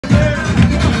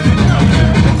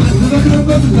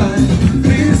Hello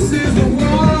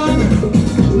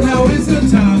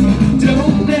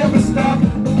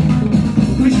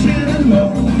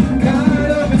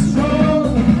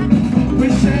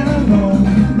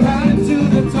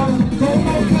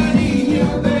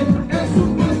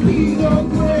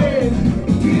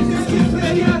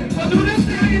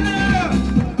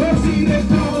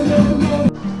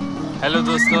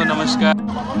दोस्तों, नमस्कार।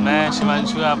 मैं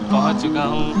शिवांशु आप पहुंच चुका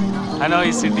हूं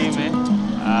हनोई सिटी में।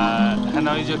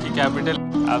 हनोई जो कि कैपिटल,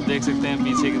 आप देख सकते हैं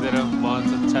पीछे की तरफ बहुत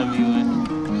अच्छा व्यू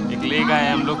है। एक लेक आए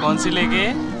हम लोग। कौन सी लेक है?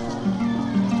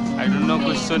 आई डोंट नो,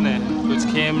 कुछ सुने, कुछ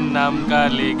खेम नाम का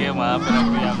लेक है, वहाँ पर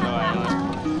अभी हम लोग आए हुए हैं।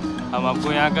 हम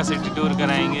आपको यहाँ का सिटी टूर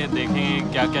कराएंगे, देखेंगे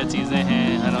क्या क्या चीज़ें हैं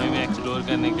हनोई में एक्सप्लोर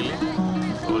करने के लिए।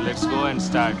 तो लेट्स गो एंड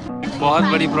स्टार्ट। बहुत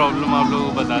बड़ी प्रॉब्लम आप लोगों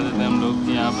को बता देते हैं हम लोग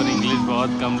कि यहाँ पर इंग्लिश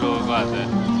बहुत कम लोगों को आता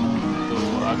है। तो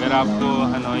अगर आपको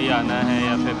हनोई आना है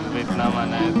या फिर वियतनाम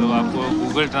आना है तो आपको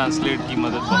गूगल ट्रांसलेट की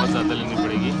मदद बहुत ज़्यादा लेनी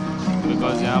पड़ेगी,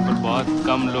 बिकॉज़ यहाँ पर बहुत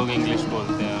कम लोग इंग्लिश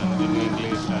बोलते हैं जिनको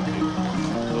इंग्लिश आती है।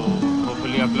 तो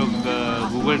होपफुली आप लोग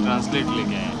गूगल ट्रांसलेट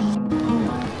लेके आएँ।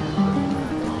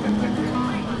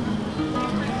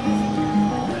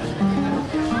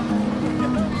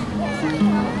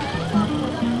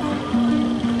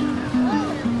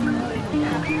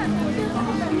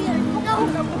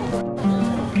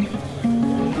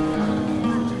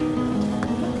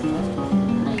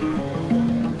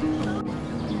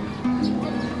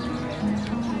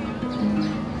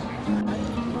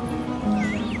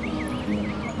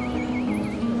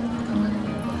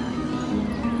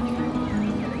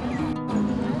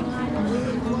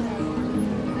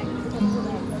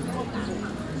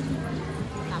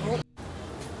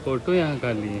 फोटो यहाँ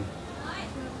का लिए।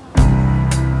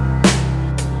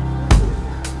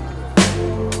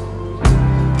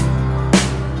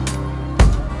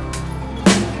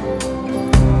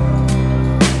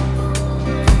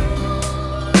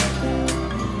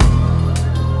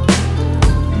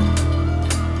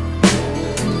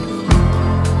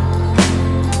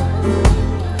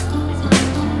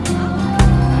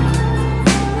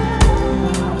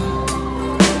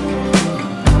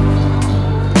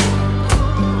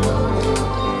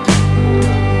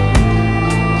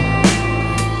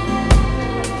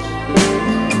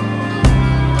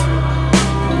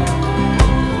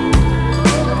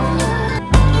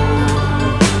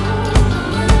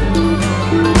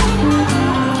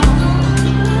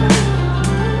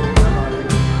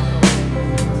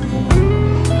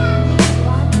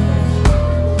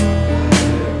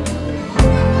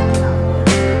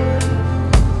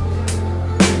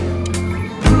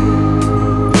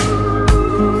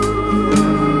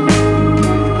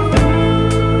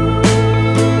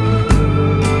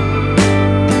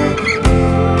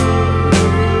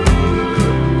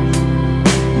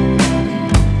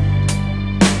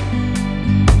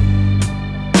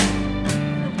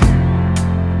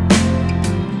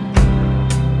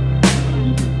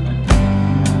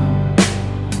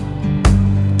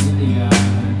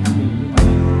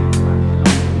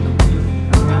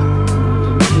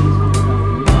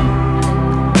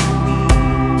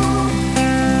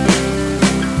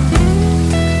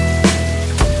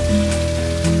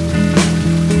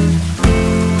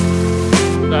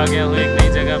 आ गया हूँ एक नई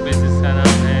जगह पे जिसका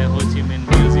नाम है हो ची मिन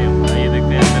म्यूजियम। ये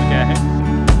देखते हैं अंदर क्या है।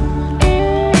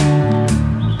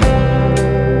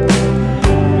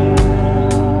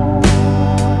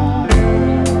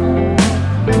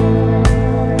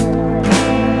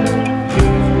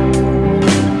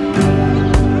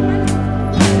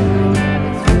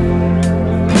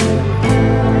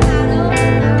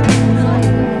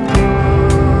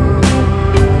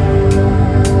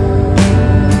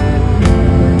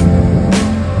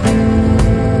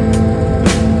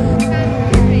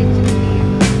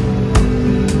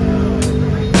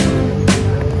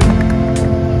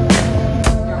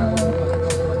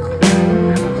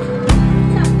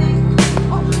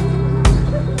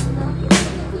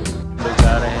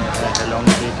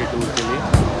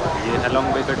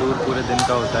 का टूर पूरे दिन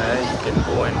का होता है। You can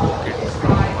go and book it.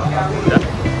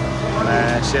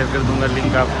 मैं शेयर कर दूंगा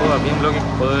लिंक आपको। अभी हम लोग एक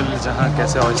पर्ल जहाँ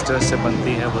कैसे ऑयस्टर्स से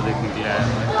बनती है वो देखने के लिए आए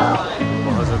हैं।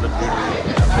 बहुत ज़्यादा भीड़ है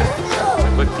यहाँ पे।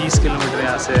 लगभग 30 किलोमीटर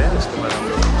यहाँ से है। उसके बाद हम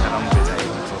लोग हैनोई पे जाएंगे।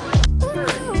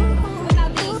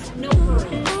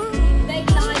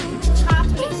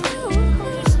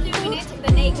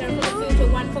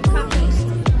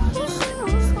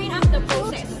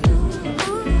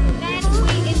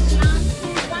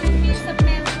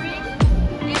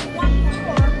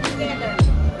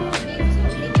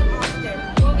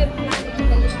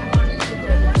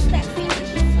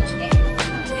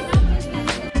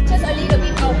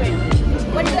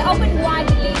 Open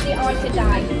widely, they also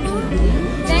die.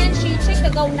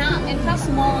 go now and cut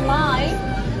small line,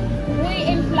 we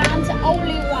implant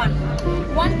only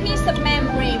one piece of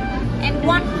membrane and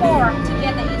one core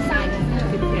together inside.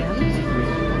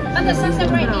 But the success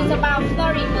rate is about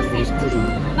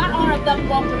 30%. Not all of them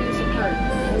will produce a pearl.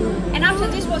 And after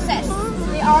this process,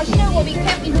 the oyster will be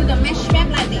kept into the mesh bag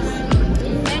like this.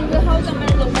 And we'll hold them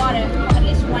under the water for at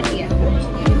least 1 year.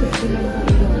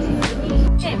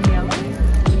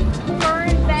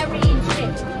 Pearl vary in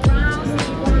shape. Round,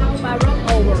 round,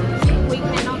 baroque, oval. We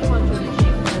cannot control the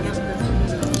shape.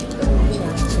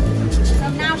 So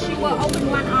now she will open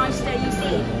one oyster, you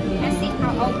see. Let's see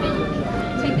how open.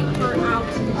 Take the pearl out.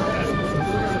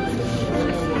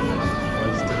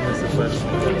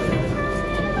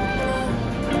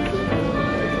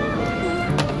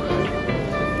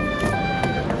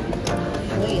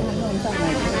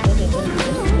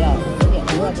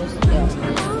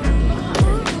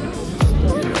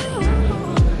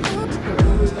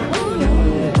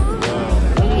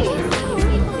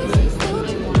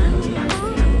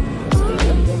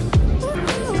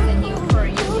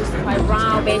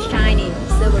 Shiny,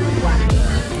 silvery one.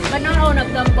 But not all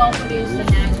of them will produce the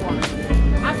nice one.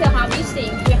 After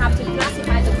harvesting, we have to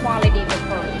classify the quality of the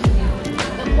pearls.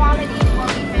 The quality will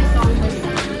depend on the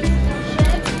size,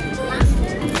 shape,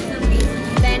 luster, serene,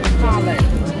 then color.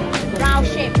 Round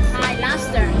shape, high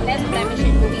luster, less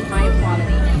blemishes will be higher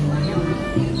quality.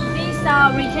 These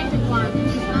are rejected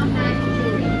ones, not nice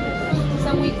jewelry. So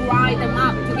we grind them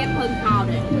up to get pearl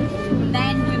powder.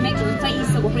 Then we make a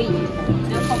face of cream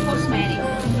for cosmetic.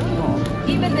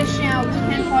 Even the shell, we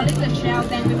can polish the shell,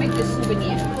 then we make the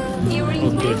souvenir.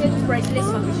 Earrings, necklaces, bracelets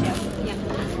from the shell. Yeah.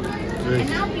 And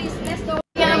now please, let's go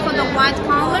here for the white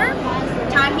color,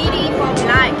 Tahiti for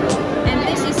black, and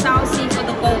this is South Sea for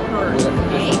the gold pearl.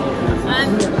 Okay.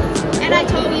 And I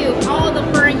told you, all the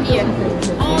pearl here,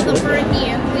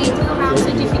 we do have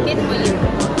certificate for you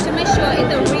to make sure it's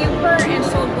the real pearl and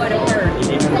sold water pearl.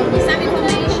 Some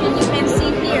information you can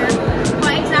see here.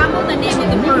 For example, the name of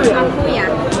the pearl, Akuya.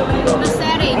 The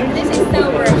setting, this is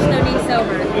silver, sterling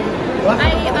silver.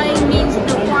 I means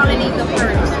the quality of the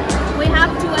pearls. We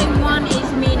have 2A1 is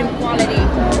medium quality,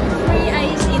 3A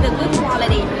is the good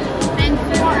quality, and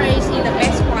 4A is the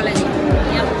best quality.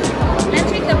 Yep. Let's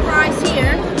check the price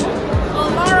here. A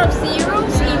lot of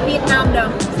zeros in Vietnam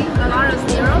though. See, a lot of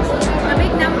zeros. A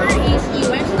big number is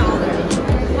US dollar.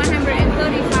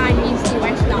 135 means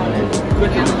US dollar.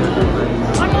 Yep.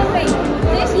 One more thing.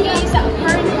 This is a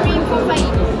pearl cream for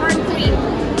fame. Pearl cream.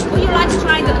 Would you like to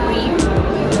try the cream?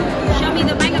 Show me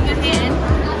the back of your hand.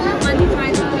 Want to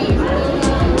try the cream?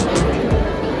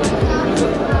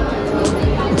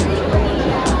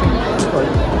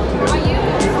 Are you?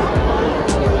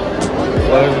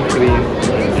 Pearl cream.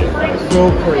 So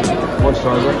cream. What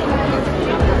size?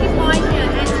 It's moisture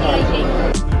anti-aging.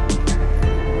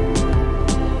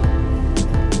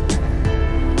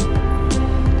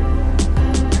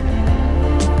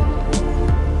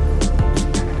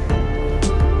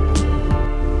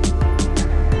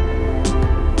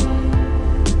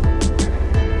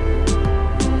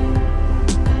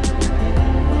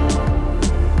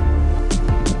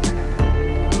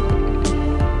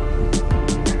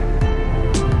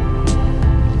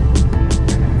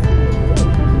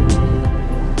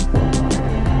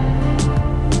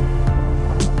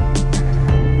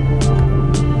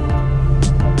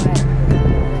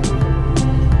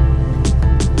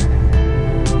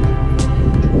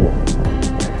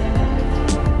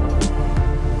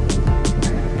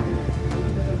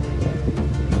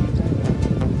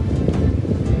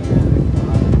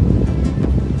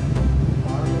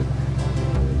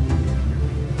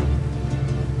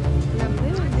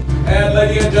 And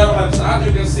ladies and gentlemen, as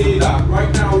you can see that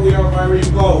right now we are very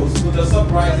close to the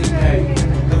surprising cave.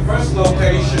 The first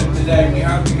location today we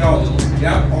have to go,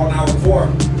 on our tour.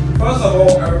 First of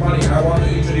all, everybody, I want to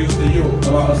introduce to you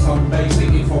about some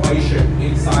basic information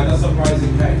inside the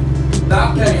surprising cave.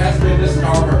 That cave has been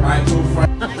discovered by two friends.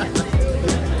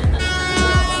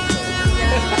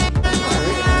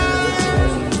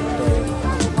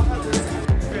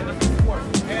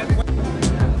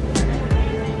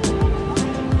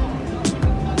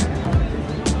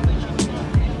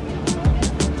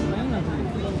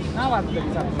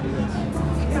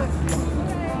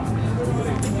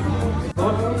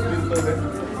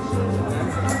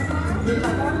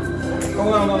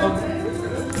 Không làm đâu đâu.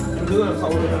 Em giữ làm sau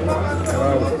rồi.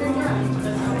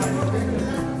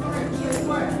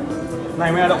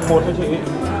 Này mới là động 1 cho chị.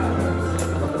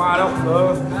 Động 3 động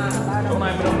cơ. Chỗ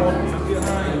này mới động 1, kia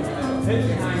 2. Hết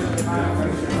 2.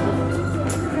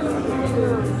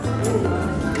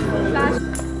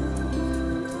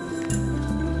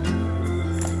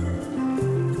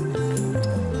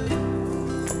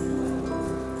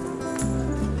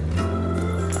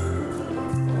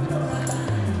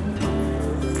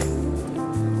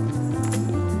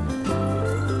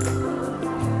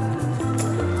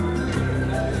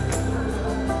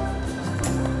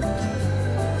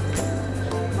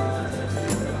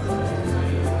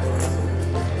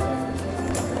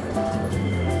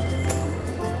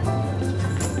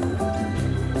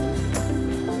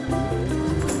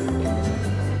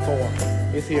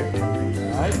 is here.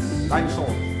 Alright, dinosaur.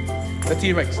 The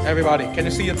T-Rex, everybody. Can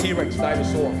you see a T-Rex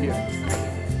dinosaur here?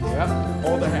 Yeah,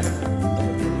 all the head.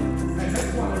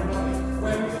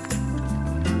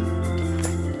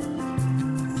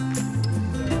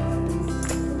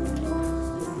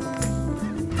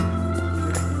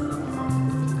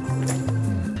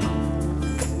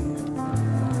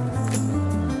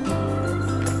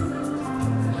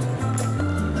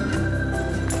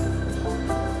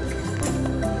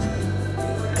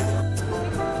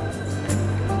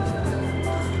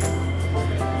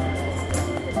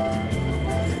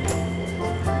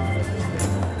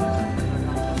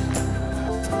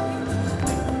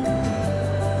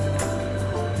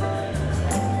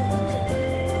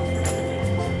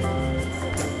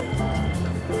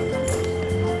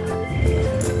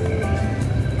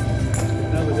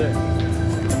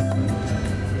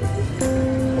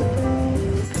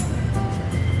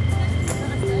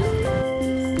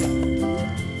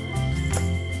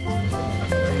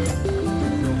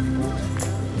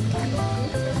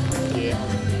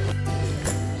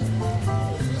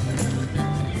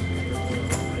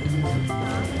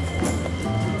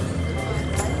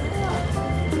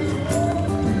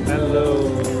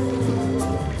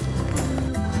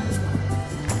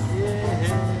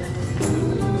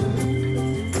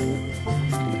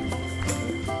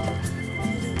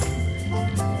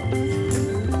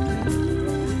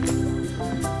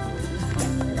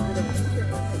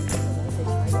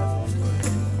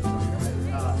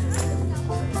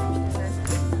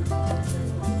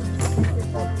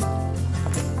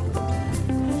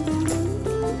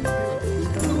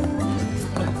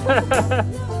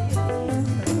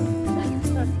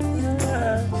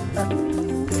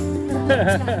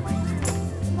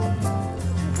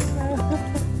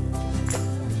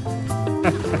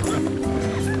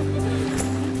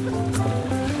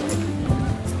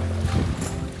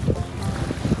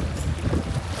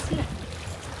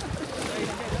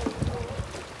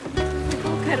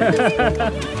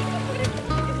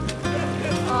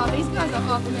 Oh, these guys are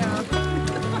up now.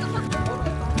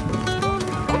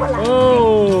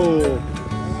 Oh!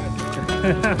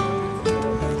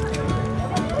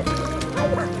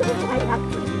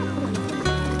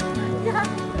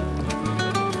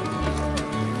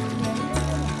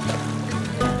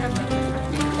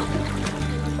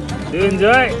 Do you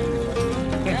enjoy?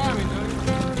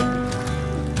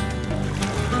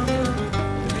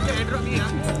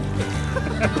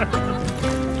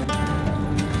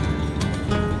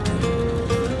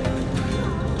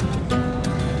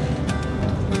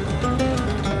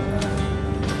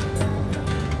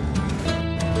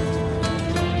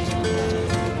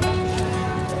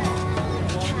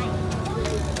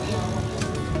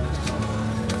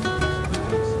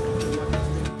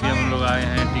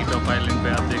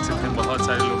 आप देख सकते हैं बहुत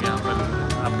सारे लोग यहाँ पर।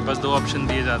 आपके पास दो ऑप्शन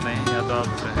दिए जाते हैं, या तो आप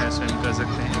जो है स्विम कर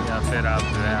सकते हैं या फिर आप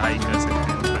जो है हाइक कर सकते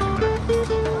हैं।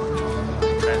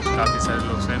 काफ़ी सारे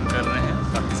लोग स्विम कर रहे हैं,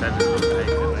 काफ़ी सारे लोग हाइक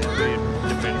कर रहे हैं, तो ये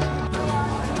डिपेंड।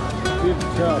 Good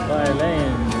job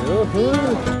island. ओहो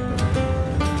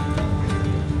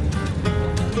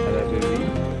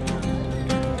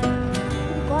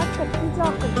बहुत कच्ची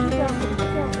जाओ, कच्ची जाओ, कच्ची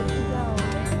जाओ, कच्ची जाओ।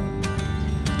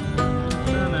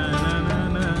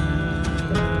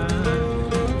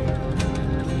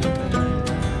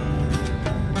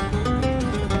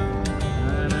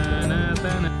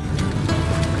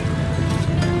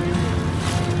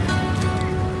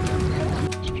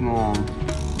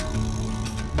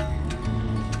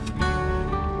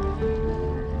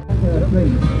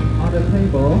 On the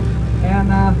table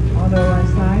and on the right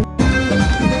side.